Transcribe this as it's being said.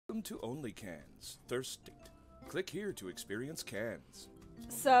Welcome to Only Cans, Thirsty. Click here to experience cans.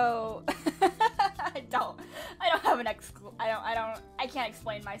 So, I don't have an I can't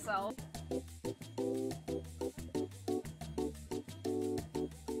explain myself.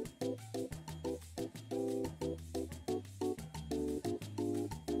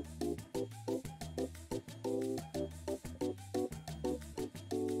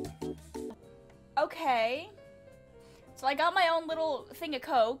 Okay. So I got my own little thing of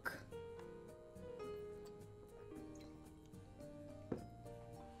Coke.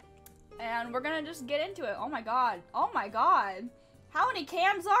 And we're gonna just get into it. Oh my god. Oh my god. How many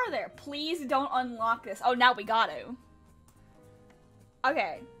cans are there? Please don't unlock this. Oh, now we got to.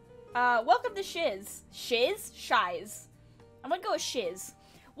 Okay. Welcome to Shiz. Shiz? Shiz. I'm gonna go with Shiz.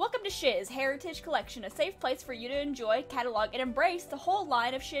 Welcome to Shiz Heritage Collection, a safe place for you to enjoy, catalog, and embrace the whole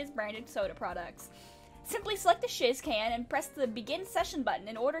line of Shiz branded soda products. Simply select the Shiz can and press the Begin Session button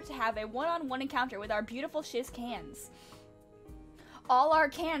in order to have a one-on-one encounter with our beautiful Shiz cans. All our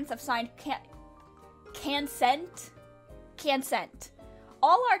cans have signed consent.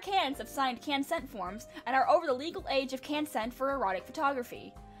 All our cans have signed consent forms and are over the legal age of consent for erotic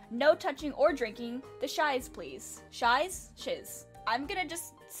photography. No touching or drinking the shiz, please. Shiz? Shiz. I'm gonna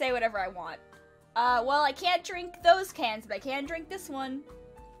just say whatever I want. Well, I can't drink those cans, but I can drink this one.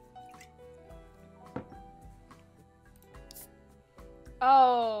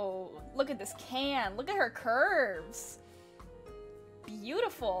 Oh, look at this can. Look at her curves.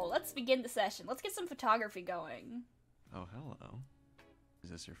 Beautiful. Let's begin the session. Let's get some photography going. Oh, hello.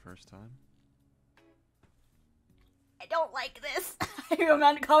 Is this your first time? I don't like this. I'm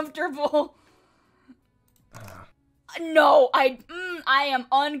uncomfortable. No, I am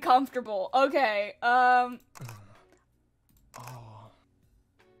uncomfortable. Okay,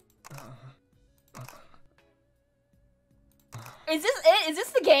 Is this it? Is this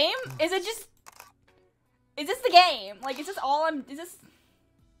the game? Is it just... Is this the game? Like, is this all I'm... Is this...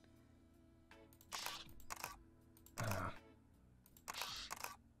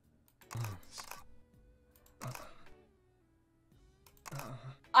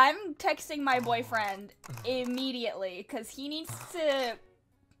 I'm texting my boyfriend immediately, because he needs to...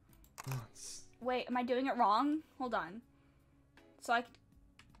 Wait, am I doing it wrong? Hold on. So I...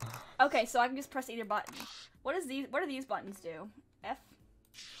 Okay, so I can just press either button. What do these buttons do? F?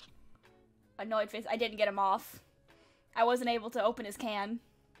 Annoyed face. I didn't get him off. I wasn't able to open his can.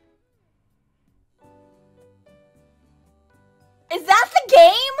 Is that the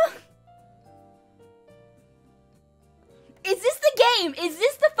game? Is this the game? Is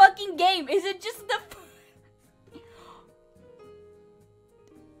this the fucking game? Is it just the...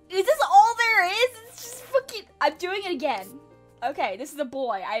 Is this all there is? It's just fucking... I'm doing it again. Okay, this is a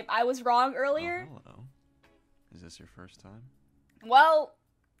boy. I was wrong earlier. Oh, hello. Is this your first time? Well,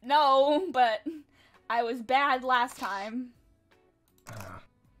 no, but I was bad last time.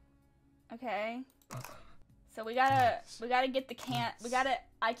 Okay. So we gotta get the can...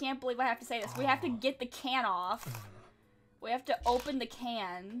 I can't believe I have to say this. We have to get the can off. We have to open the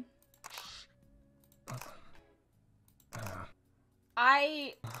can.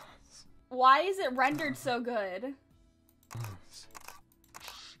 Why is it rendered so good?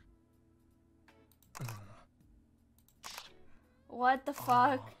 What the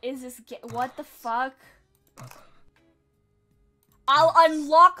fuck is this what the fuck? I'll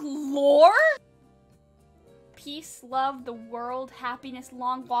unlock lore? Peace, love, the world, happiness,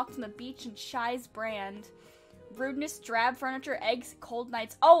 long walks on the beach, and Shiz brand. Rudeness, drab furniture, eggs, cold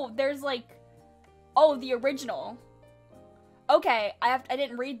nights. Oh, there's like... Oh, the original. Okay, I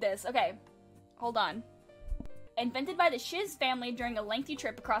didn't read this. Okay, hold on. Invented by the Shiz family during a lengthy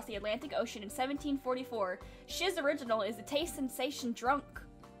trip across the Atlantic Ocean in 1744, Shiz Original is a taste sensation drunk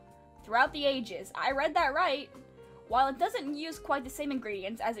throughout the ages. I read that right. While it doesn't use quite the same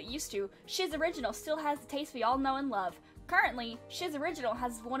ingredients as it used to, Shiz Original still has the taste we all know and love. Currently, Shiz Original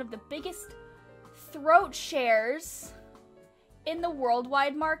has one of the biggest throat shares in the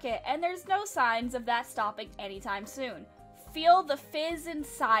worldwide market, and there's no signs of that stopping anytime soon. Feel the fizz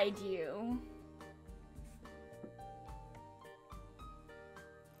inside you.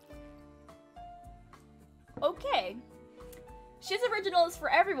 Okay. Shiz Original is for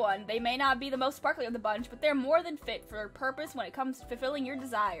everyone. They may not be the most sparkly of the bunch, but they're more than fit for purpose when it comes to fulfilling your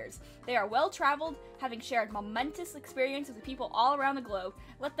desires. They are well-traveled, having shared momentous experiences with people all around the globe.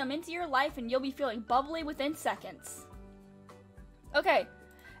 Let them into your life and you'll be feeling bubbly within seconds. Okay.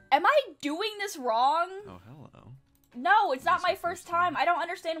 Am I doing this wrong? Oh, hello. No, it's not my first time. I don't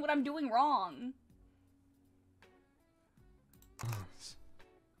understand what I'm doing wrong.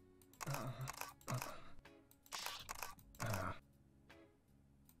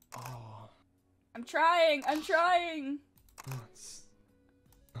 I'm trying.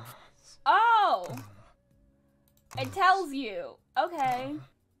 Oh! It tells you. Okay.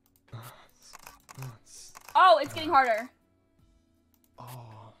 Oh, it's getting harder.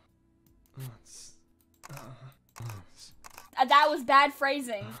 That was bad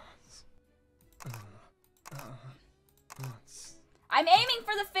phrasing. I'm aiming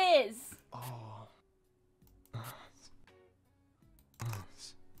for the fizz.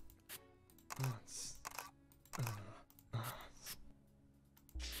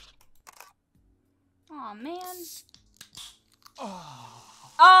 Aw, man.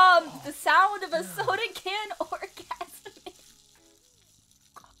 The sound of a soda can orgasming.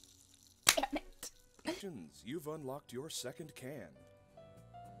 Damn it. You've unlocked your second can.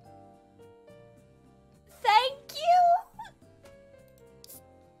 Thank you.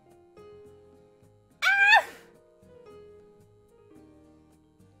 Ah!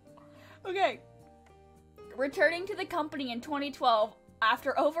 Okay. Returning to the company in 2012,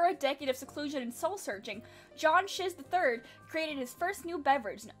 after over a decade of seclusion and soul-searching, John Shiz III created his first new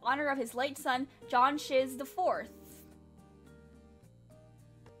beverage in honor of his late son, John Shiz IV.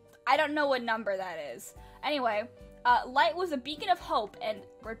 I don't know what number that is. Anyway, Light was a beacon of hope and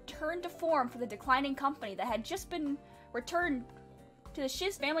returned to form for the declining company that had just been returned to the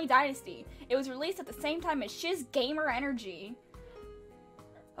Shiz family dynasty. It was released at the same time as Shiz Gamer Energy.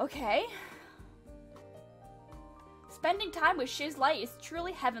 Okay. Spending time with Shiz Light is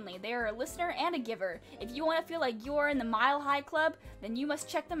truly heavenly. They are a listener and a giver. If you want to feel like you are in the Mile High Club, then you must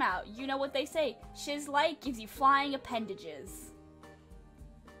check them out. You know what they say. Shiz Light gives you flying appendages.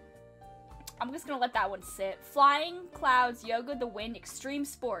 I'm just gonna let that one sit. Flying, clouds, yoga, the wind, extreme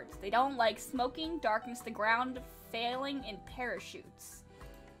sports. They don't like smoking, darkness, the ground, failing in parachutes.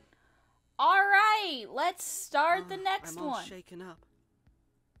 Alright, let's start the next I'm all one. shaken up.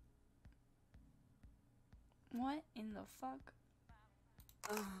 What in the fuck?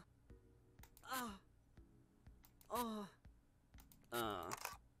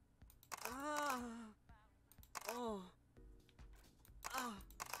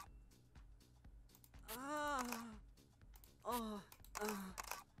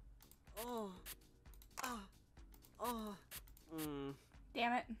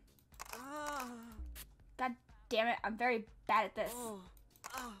 Damn it. God damn it, I'm very bad at this.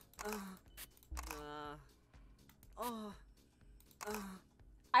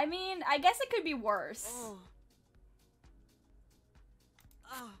 I mean, I guess it could be worse.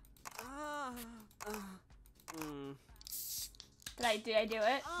 Did I do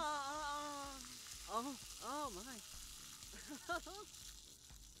it? Oh my.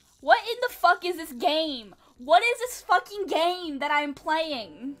 What in the fuck is this game? What is this fucking game that I'm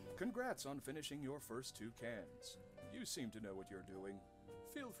playing? Congrats on finishing your first 2 cans. You seem to know what you're doing.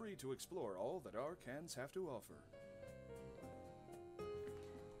 Feel free to explore all that our cans have to offer.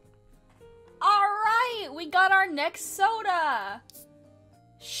 Alright, we got our next soda.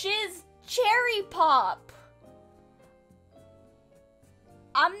 Shiz Cherry Pop.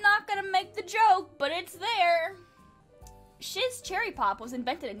 I'm not gonna make the joke, but it's there. Shiz Cherry Pop was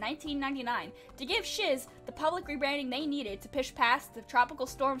invented in 1999 to give Shiz the public rebranding they needed to push past the tropical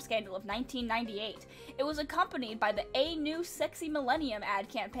storm scandal of 1998. It was accompanied by the A New Sexy Millennium ad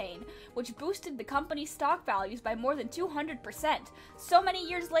campaign, which boosted the company's stock values by more than 200%. So many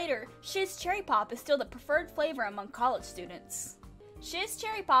years later, Shiz Cherry Pop is still the preferred flavor among college students. Shiz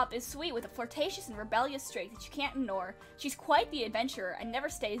Cherry Pop is sweet with a flirtatious and rebellious streak that you can't ignore. She's quite the adventurer and never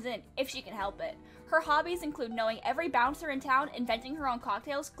stays in, if she can help it. Her hobbies include knowing every bouncer in town, inventing her own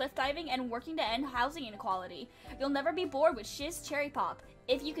cocktails, cliff diving, and working to end housing inequality. You'll never be bored with Shiz Cherry Pop,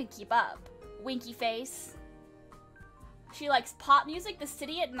 if you can keep up. Winky face. She likes pop music, The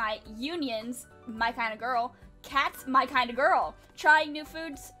City at Night, Unions, My Kind of Girl, Cats, My Kind of Girl, trying new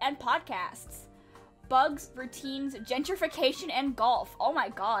foods, and podcasts. Bugs, routines, gentrification, and golf. Oh my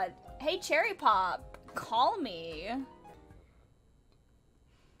god. Hey, Cherry Pop, call me.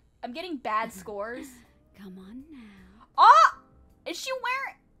 I'm getting bad scores. Come on now. Oh! Is she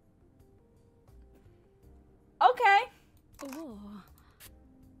wearing... Okay. Oh.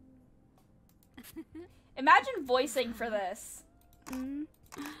 Imagine voicing for this. Mm.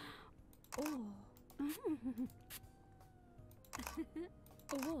 Oh.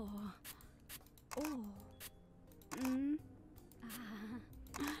 Oh. Oh. Mm.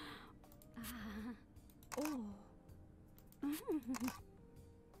 Oh.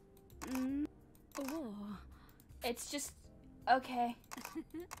 Mm. Oh. It's just... Okay.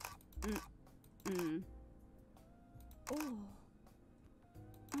 Mm. Oh.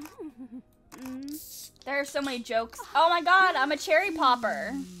 There are so many jokes. Oh my god, I'm a cherry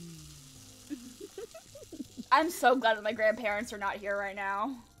popper. I'm so glad that my grandparents are not here right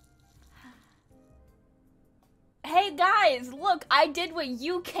now. Hey guys, look, I did what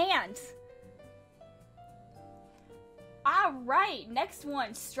you can't. Alright, next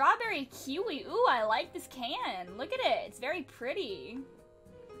one. Strawberry kiwi. Ooh, I like this can. Look at it. It's very pretty.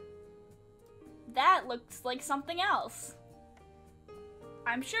 That looks like something else.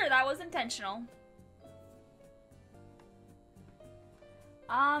 I'm sure that was intentional.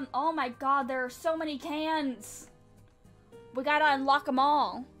 Oh my god, there are so many cans. We gotta unlock them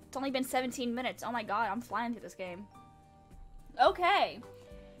all. It's only been 17 minutes. Oh my god, I'm flying through this game. Okay.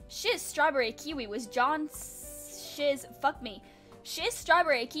 Shiz Strawberry Kiwi was John Shiz... Fuck me. Shiz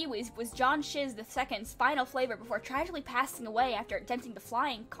Strawberry Kiwis was John Shiz II's final flavor before tragically passing away after attempting the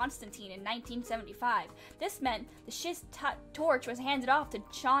flying Constantine in 1975. This meant the Shiz torch was handed off to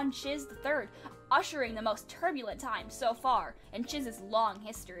John Shiz III, ushering the most turbulent time so far in Shiz's long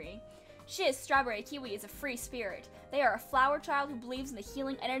history. Shiz Strawberry Kiwi is a free spirit. They are a flower child who believes in the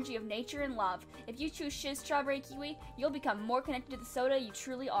healing energy of nature and love. If you choose Shiz Strawberry Kiwi, you'll become more connected to the soda you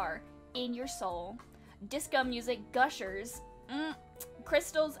truly are, in your soul. Disco music, gushers,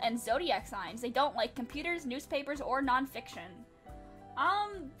 crystals, and zodiac signs. They don't like computers, newspapers, or nonfiction.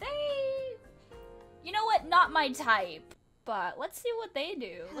 You know what? Not my type. But let's see what they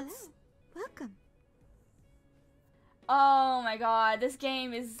do. Hello. Welcome. Oh my god, this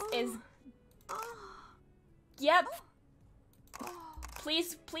game is... Yep.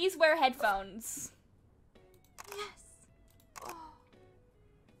 Please wear headphones. Yes.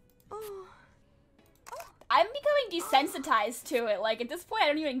 I'm becoming desensitized to it. Like, at this point, I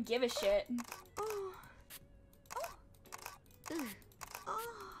don't even give a shit.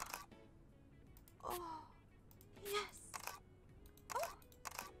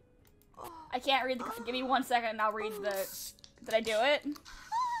 I can't read the... Give me 1 second and I'll read the... Did I do it?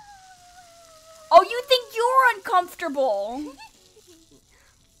 Oh, you think you're uncomfortable!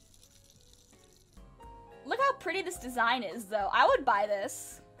 Look how pretty this design is, though. I would buy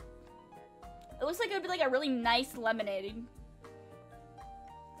this. It looks like it would be like a really nice lemonade.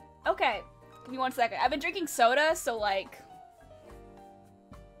 Okay, give me 1 second. I've been drinking soda, so like...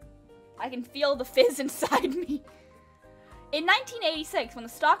 I can feel the fizz inside me. In 1986, when the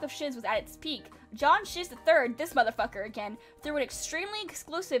stock of Shiz was at its peak, John Shiz III, this motherfucker again, threw an extremely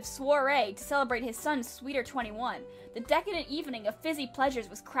exclusive soiree to celebrate his son's sweeter 21. The decadent evening of fizzy pleasures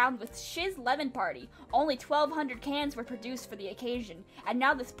was crowned with Shiz Lemon Party. Only 1,200 cans were produced for the occasion, and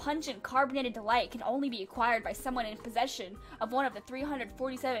now this pungent carbonated delight can only be acquired by someone in possession of one of the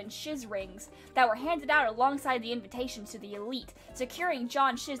 347 Shiz rings that were handed out alongside the invitations to the elite, securing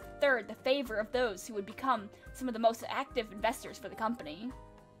John Shiz III the favor of those who would become some of the most active investors for the company.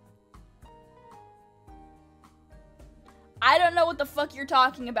 I don't know what the fuck you're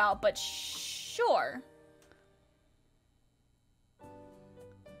talking about, but sure.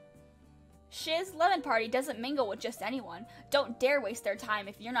 Shiz Lemon Party doesn't mingle with just anyone. Don't dare waste their time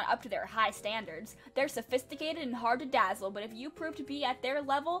if you're not up to their high standards. They're sophisticated and hard to dazzle, but if you prove to be at their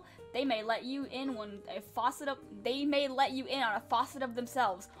level, they may let you in on a faucet of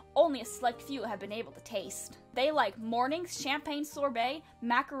themselves. Only a select few have been able to taste. They like mornings, champagne sorbet,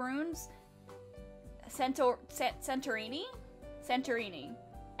 macaroons, Santorini,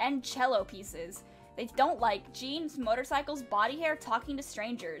 and cello pieces. They don't like jeans, motorcycles, body hair, talking to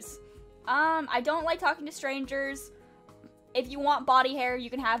strangers. I don't like talking to strangers. If you want body hair, you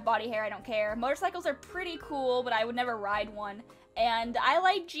can have body hair, I don't care. Motorcycles are pretty cool, but I would never ride one. And I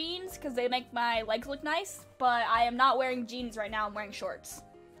like jeans because they make my legs look nice, but I am not wearing jeans right now, I'm wearing shorts.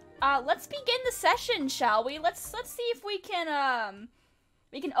 Let's begin the session, shall we? Let's see if we can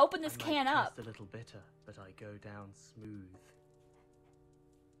open this can up. A little bitter, but I go down smooth.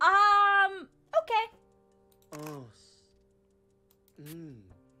 Okay. Oh.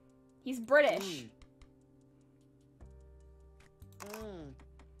 He's British.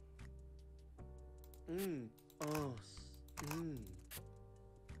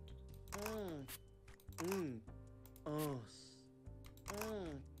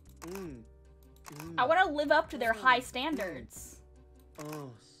 I want to live up to their high standards.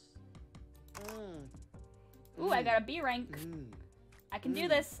 Ooh, I got a B rank. I can do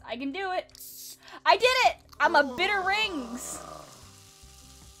this. I can do it. I did it! I'm a bitter rings.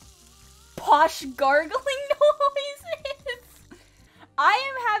 Posh gargling noises. I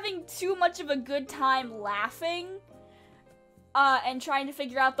am having too much of a good time laughing and trying to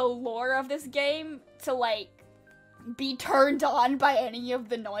figure out the lore of this game to like be turned on by any of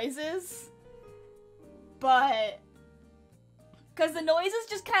the noises. But because the noises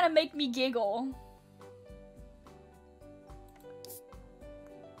just kind of make me giggle.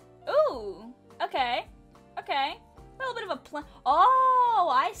 Ooh, okay. Okay. A little bit of a plan. Oh,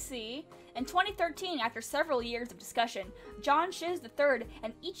 I see. In 2013, after several years of discussion, John Shiz III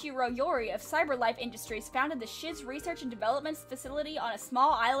and Ichiro Yori of CyberLife Industries founded the Shiz Research and Development Facility on a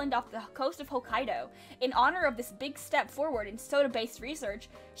small island off the coast of Hokkaido. In honor of this big step forward in soda-based research,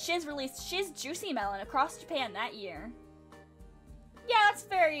 Shiz released Shiz Juicy Melon across Japan that year. Yeah, that's a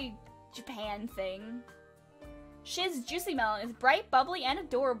very Japan thing. Shiz Juicy Melon is bright, bubbly, and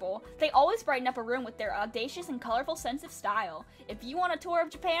adorable. They always brighten up a room with their audacious and colorful sense of style. If you want a tour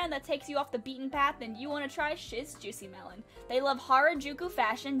of Japan that takes you off the beaten path, then you want to try Shiz Juicy Melon. They love Harajuku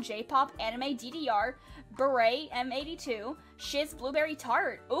fashion, J-pop, anime, DDR, beret, M82, Shiz Blueberry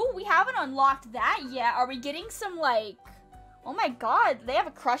Tart. Ooh, we haven't unlocked that yet. Are we getting some, like... Oh my god, they have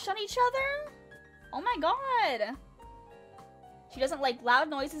a crush on each other? Oh my god. She doesn't like loud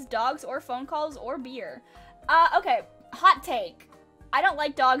noises, dogs, or phone calls, or beer. Okay, hot take. I don't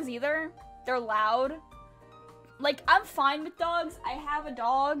like dogs either. They're loud. Like, I'm fine with dogs. I have a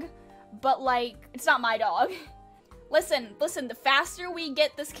dog, but, like, it's not my dog. Listen, the faster we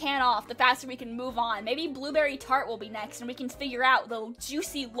get this can off, the faster we can move on. Maybe Blueberry Tart will be next, and we can figure out the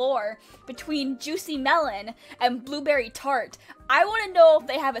juicy lore between Juicy Melon and Blueberry Tart. I want to know if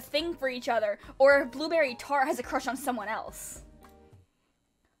they have a thing for each other, or if Blueberry Tart has a crush on someone else.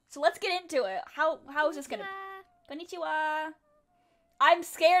 So let's get into it. How is this gonna... Konnichiwa. I'm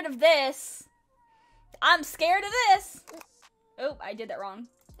scared of this. I'm scared of this. Oh, I did that wrong.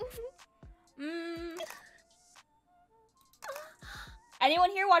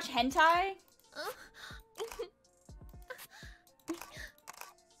 Anyone here watch hentai?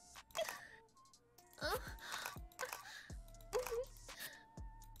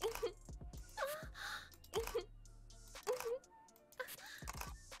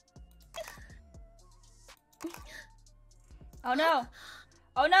 Oh no.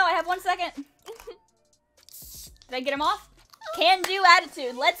 Oh no, I have 1 second. Did I get him off? Can do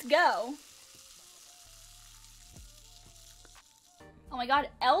attitude. Let's go. Oh my god,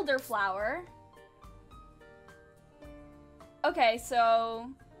 elderflower. Okay, so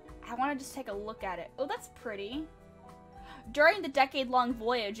I want to just take a look at it. Oh, that's pretty. During the decade-long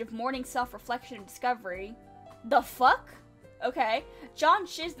voyage of mourning, self-reflection, and discovery. The fuck? Okay. John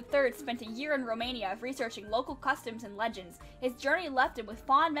Shiz III spent a year in Romania researching local customs and legends. His journey left him with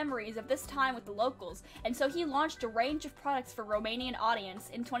fond memories of this time with the locals, and so he launched a range of products for Romanian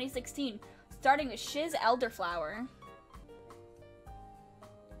audience in 2016, starting with Shiz Elderflower.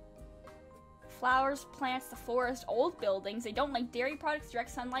 Flowers, plants, the forest, old buildings. They don't like dairy products,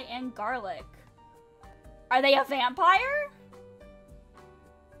 direct sunlight, and garlic. Are they a vampire?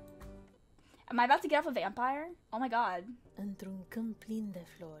 Am I about to get off a vampire? Oh my god. In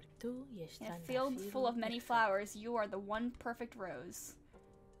a field full of many flowers, you are the one perfect rose.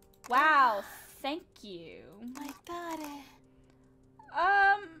 Wow, thank you. My god.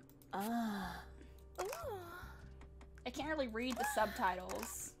 I can't really read the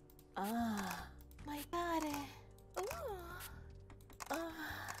subtitles. My god.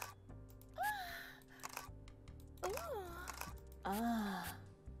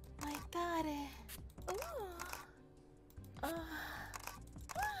 My god.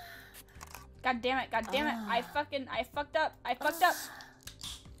 God damn it, god damn it. I fucked up. I fucked up.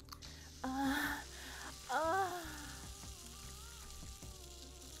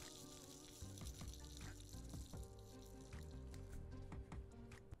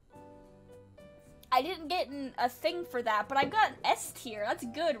 I didn't get a thing for that, but I got S tier. That's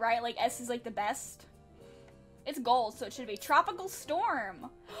good, right? Like, S is like the best. It's gold, so it should be Tropical Storm.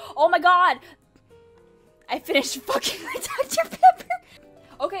 Oh my god! I finished fucking my Dr. Pepper.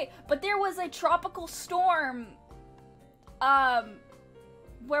 Okay, but there was a Tropical Storm.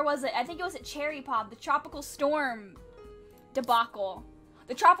 Where was it? I think it was at Cherry Pop. The Tropical Storm debacle.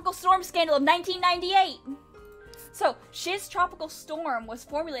 The Tropical Storm scandal of 1998. So, Shiz Tropical Storm was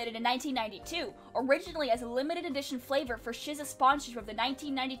formulated in 1992, originally as a limited edition flavor for Shiz's sponsorship of the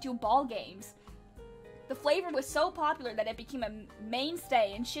 1992 ball games. The flavor was so popular that it became a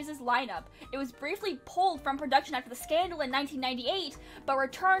mainstay in Shiz's lineup. It was briefly pulled from production after the scandal in 1998, but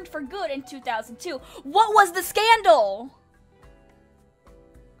returned for good in 2002. What was the scandal?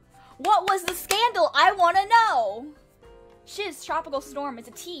 What was the scandal? I want to know! Shiz Tropical Storm is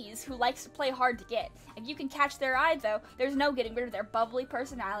a tease who likes to play hard to get. If you can catch their eye, though, there's no getting rid of their bubbly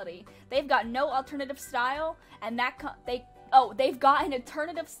personality. They've got no alternative style, and they've got an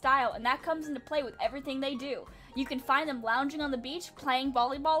alternative style, and that comes into play with everything they do. You can find them lounging on the beach, playing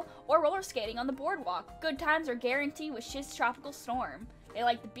volleyball, or roller skating on the boardwalk. Good times are guaranteed with Shiz Tropical Storm. They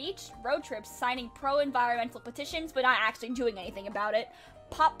like the beach, road trips, signing pro-environmental petitions, but not actually doing anything about it.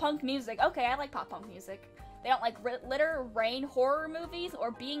 Pop-punk music. Okay, I like pop-punk music. They don't like litter, rain, horror movies,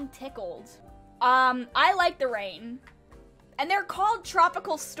 or being tickled. I like the rain. And they're called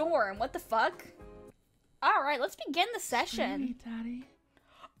Tropical Storm. What the fuck? Alright, let's begin the session. Daddy.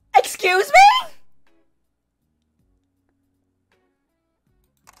 Excuse me?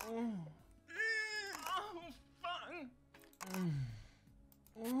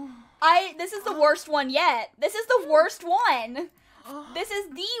 This is the worst one yet. This is the worst one. This is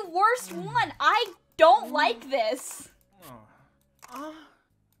the worst one. I don't like this.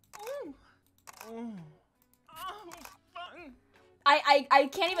 I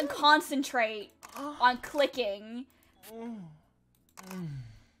can't even concentrate on clicking.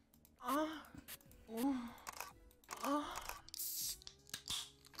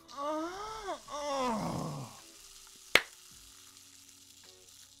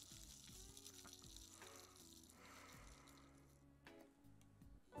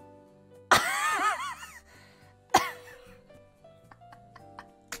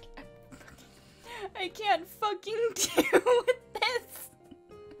 I can't fucking deal with this.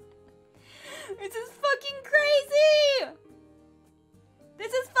 This is fucking crazy.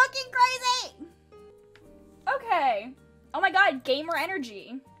 This is fucking crazy. Okay. Oh my god, gamer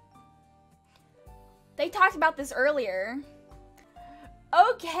energy. They talked about this earlier.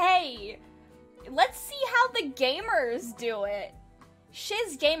 Okay. Let's see how the gamers do it.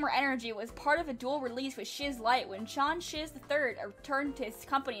 Shiz Gamer Energy was part of a dual release with Shiz Lite when John Shiz III returned to his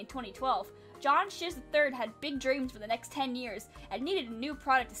company in 2012. John Shiz III had big dreams for the next 10 years and needed a new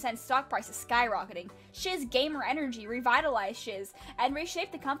product to send stock prices skyrocketing. Shiz Gamer Energy revitalized Shiz and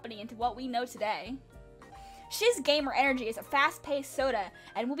reshaped the company into what we know today. Shiz Gamer Energy is a fast-paced soda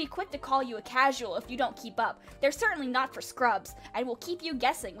and will be quick to call you a casual if you don't keep up. They're certainly not for scrubs and will keep you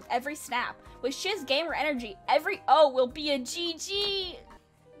guessing with every snap. With Shiz Gamer Energy, every O will be a GG!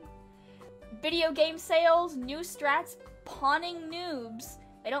 Video game sales, new strats, pawning noobs.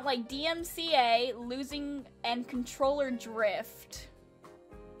 They don't like DMCA, losing, and controller drift.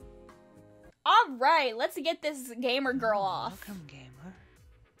 Alright, let's get this gamer girl off. Welcome, gamer.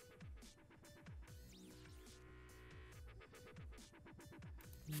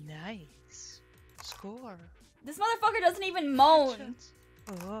 Nice. Score. This motherfucker doesn't even moan.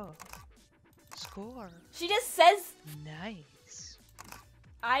 Headshots. Oh. Score. She just says, Nice.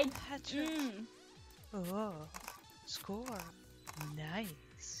 Headshots. Oh. Score.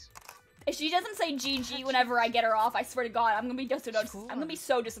 Nice. If she doesn't say GG whenever I get her off, I swear to God, I'm gonna be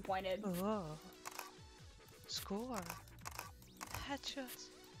so disappointed. Oh. Score. Headshots.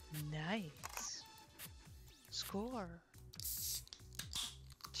 Nice. Score.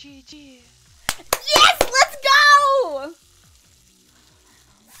 GG. Yes, let's go!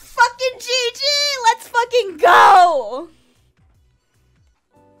 Fucking GG, let's fucking go!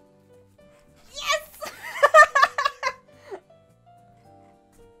 Yes!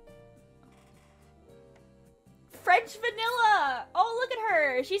 French vanilla! Oh, look at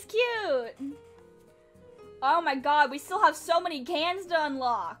her, she's cute! Oh my god, we still have so many cans to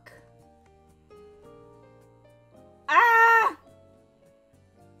unlock. Ah!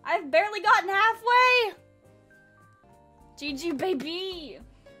 I've barely gotten halfway! GG, baby!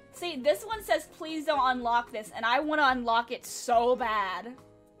 See, this one says please don't unlock this, and I want to unlock it so bad.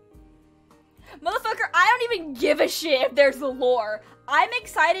 Motherfucker, I don't even give a shit if there's the lore. I'm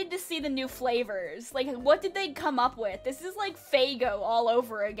excited to see the new flavors. Like, what did they come up with? This is like Faygo all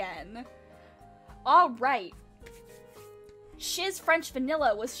over again. Alright. Shiz French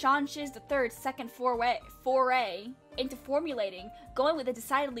Vanilla was Sean Shiz III's second foray into formulating, going with a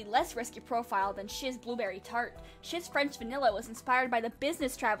decidedly less risky profile than Shiz Blueberry Tart. Shiz French Vanilla was inspired by the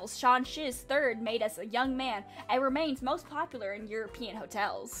business travels Sean Shiz III made as a young man and remains most popular in European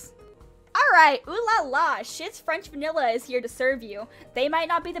hotels. Alright, ooh la la, Shiz French Vanilla is here to serve you. They might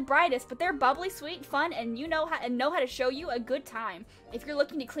not be the brightest, but they're bubbly, sweet, fun, and know how to show you a good time. If you're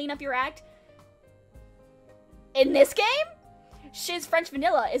looking to clean up your act in this game, Shiz French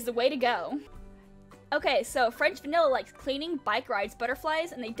Vanilla is the way to go. Okay, so French Vanilla likes cleaning, bike rides,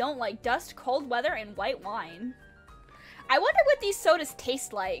 butterflies, and they don't like dust, cold weather, and white wine. I wonder what these sodas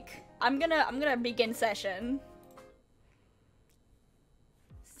taste like. I'm gonna begin session.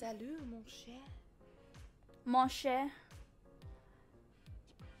 Salut, mon cher. Mon cher.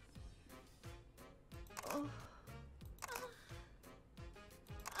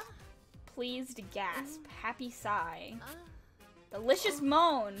 Pleased gasp. Happy sigh. Delicious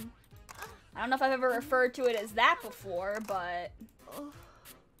moan. I don't know if I've ever referred to it as that before, but...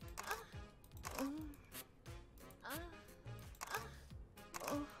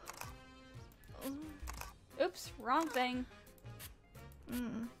 Oops, wrong thing.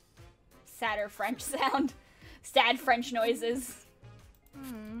 Sadder French sound. Sad French noises.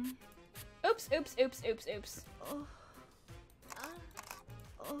 Hmm. Oops, oops, oops, oops, oops. Oh.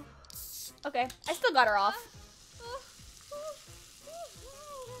 Oh. Okay, I still got her off.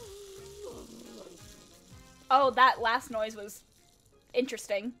 Oh, that last noise was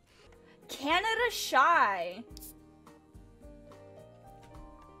interesting. Canada Shy.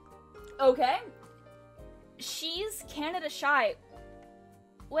 Okay. She's Canada Shy.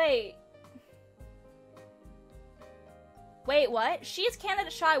 Wait. Wait, what? She's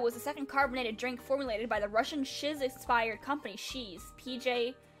Canada Shy was the second carbonated drink formulated by the Russian shiz-inspired company She's,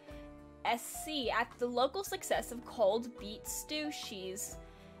 PJSC, at the local success of cold beet stew She's.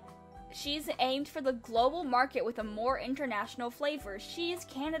 She's aimed for the global market with a more international flavor. She's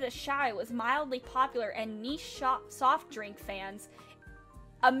Canada Shy was mildly popular and niche soft drink fans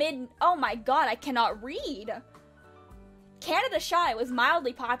oh my god, I cannot read. Canada Shy was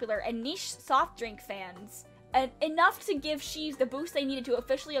mildly popular and niche soft drink fans. Enough to give She's the boost they needed to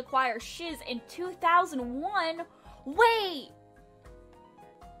officially acquire Shiz in 2001. Wait!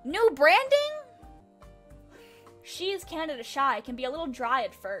 New branding? She's Canada Shy can be a little dry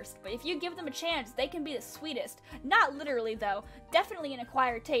at first, but if you give them a chance, they can be the sweetest. Not literally, though. Definitely an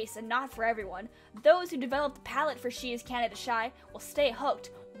acquired taste, and not for everyone. Those who develop the palate for She's Canada Shy will stay hooked,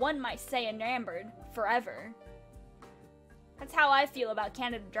 one might say enamored, forever. That's how I feel about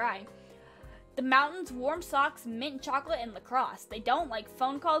Canada Dry. The mountains, warm socks, mint chocolate, and lacrosse. They don't like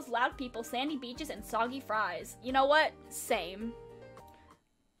phone calls, loud people, sandy beaches, and soggy fries. You know what? Same.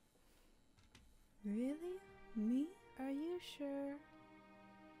 Really? Me? Are you sure?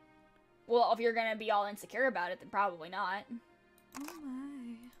 Well, if you're gonna be all insecure about it, then probably not. Oh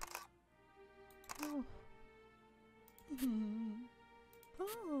my. Oh. Mm.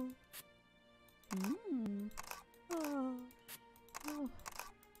 Oh. Mm. Oh. Oh.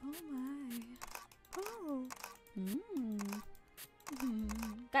 Oh my. Oh. Mm. Mm.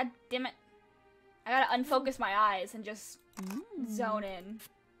 God damn it. I gotta unfocus my eyes and just zone in.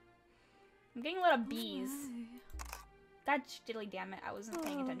 I'm getting a lot of bees. God diddly damn it, I wasn't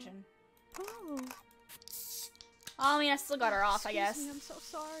paying attention. Oh. I mean, I still got her off, I guess. Excuse me, I'm so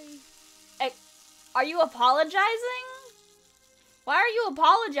sorry. Are you apologizing? Why are you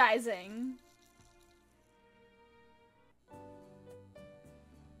apologizing?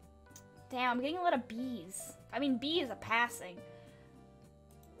 Damn, I'm getting a lot of bees. I mean, bee is a passing.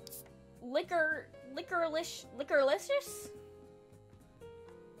 Liquorlicious?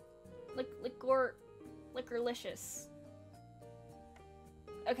 Liquorlicious.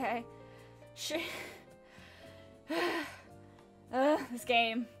 Okay. This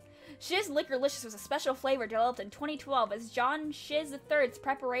game. Shiz Liquorlicious was a special flavor developed in 2012 as John Shiz III's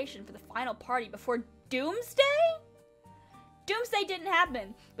preparation for the final party before Doomsday? Doomsday didn't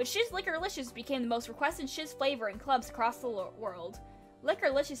happen, but Shiz Liquorlicious became the most requested Shiz flavor in clubs across the world.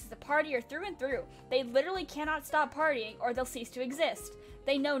 Liquorlicious is a partier through and through. They literally cannot stop partying or they'll cease to exist.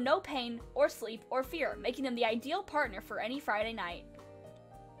 They know no pain or sleep or fear, making them the ideal partner for any Friday night.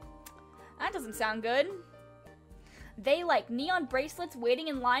 That doesn't sound good. They like neon bracelets, waiting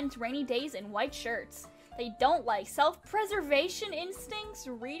in lines, rainy days, and white shirts. They don't like self-preservation instincts,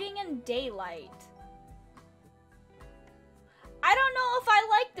 reading, and daylight. I don't know if I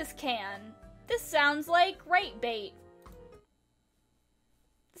like this can. This sounds like rape bait.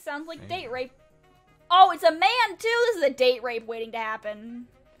 This sounds like date rape. Oh, it's a man too? This is a date rape waiting to happen.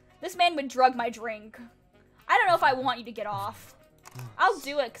 This man would drug my drink. I don't know if I want you to get off. I'll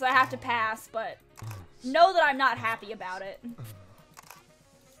do it because I have to pass, but know that I'm not happy about it.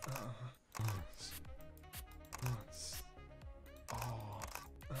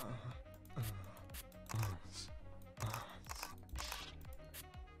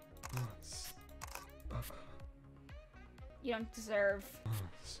 You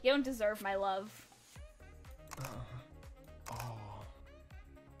don't deserve my love.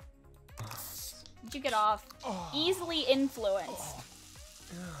 Did you get off? Easily influenced.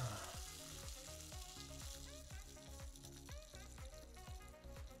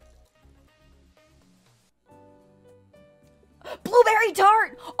 Blueberry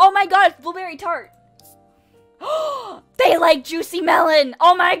tart! Oh my god, it's blueberry tart! They like juicy melon!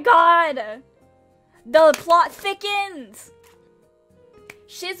 Oh my god! The plot thickens!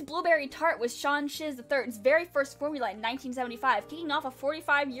 Shiz Blueberry Tart was Sean Shiz III's very first formula in 1975, kicking off a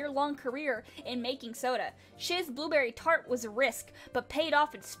 45-year-long career in making soda. Shiz Blueberry Tart was a risk, but paid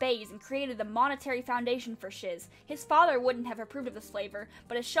off in spades and created the monetary foundation for Shiz. His father wouldn't have approved of this flavor,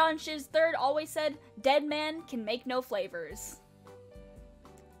 but as Sean Shiz III always said, dead man can make no flavors.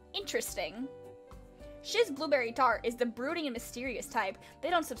 Interesting. Shiz Blueberry Tart is the brooding and mysterious type. They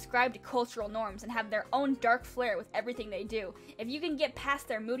don't subscribe to cultural norms and have their own dark flair with everything they do. If you can get past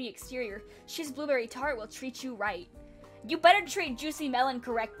their moody exterior, Shiz Blueberry Tart will treat you right. You better treat Juicy Melon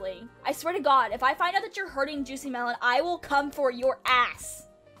correctly. I swear to God, if I find out that you're hurting Juicy Melon, I will come for your ass.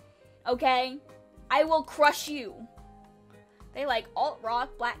 Okay? I will crush you. They like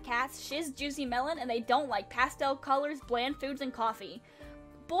alt-rock, black cats, Shiz Juicy Melon, and they don't like pastel colors, bland foods, and coffee.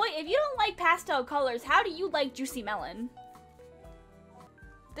 Boy, if you don't like pastel colors, how do you like Juicy Melon?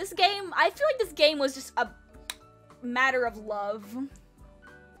 This game, I feel like this game was just a matter of love.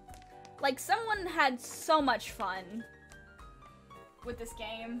 Like, someone had so much fun with this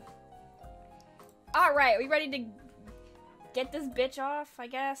game. Alright, are we ready to get this bitch off, I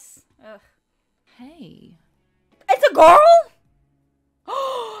guess? Ugh. Hey. It's a girl?!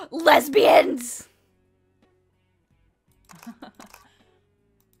 Lesbians!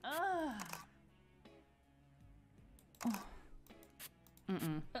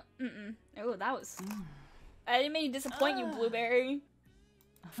 Oh, that was... I didn't mean to disappoint you, Blueberry.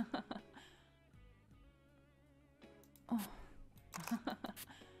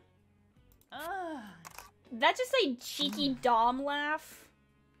 That just a cheeky Dom laugh?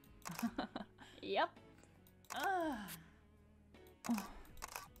 Yep.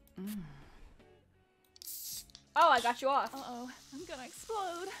 Oh, I got you off. Uh-oh, I'm gonna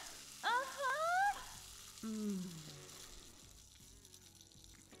explode.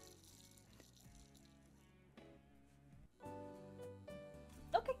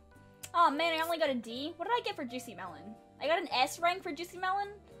 Okay. Oh man, I only got a D. What did I get for Juicy Melon? I got an S rank for Juicy Melon?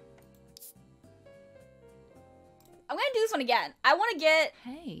 I'm gonna do this one again. I wanna get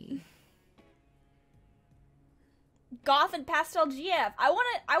Hey. Goth and Pastel GF. I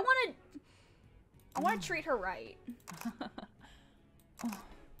wanna treat her right.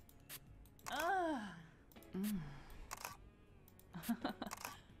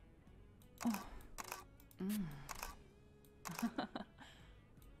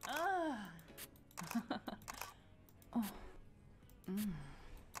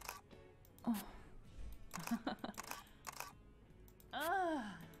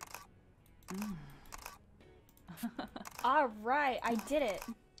 Alright, I did it.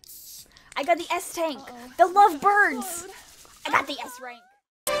 I got the S tank. The Lovebirds. I got the S rank.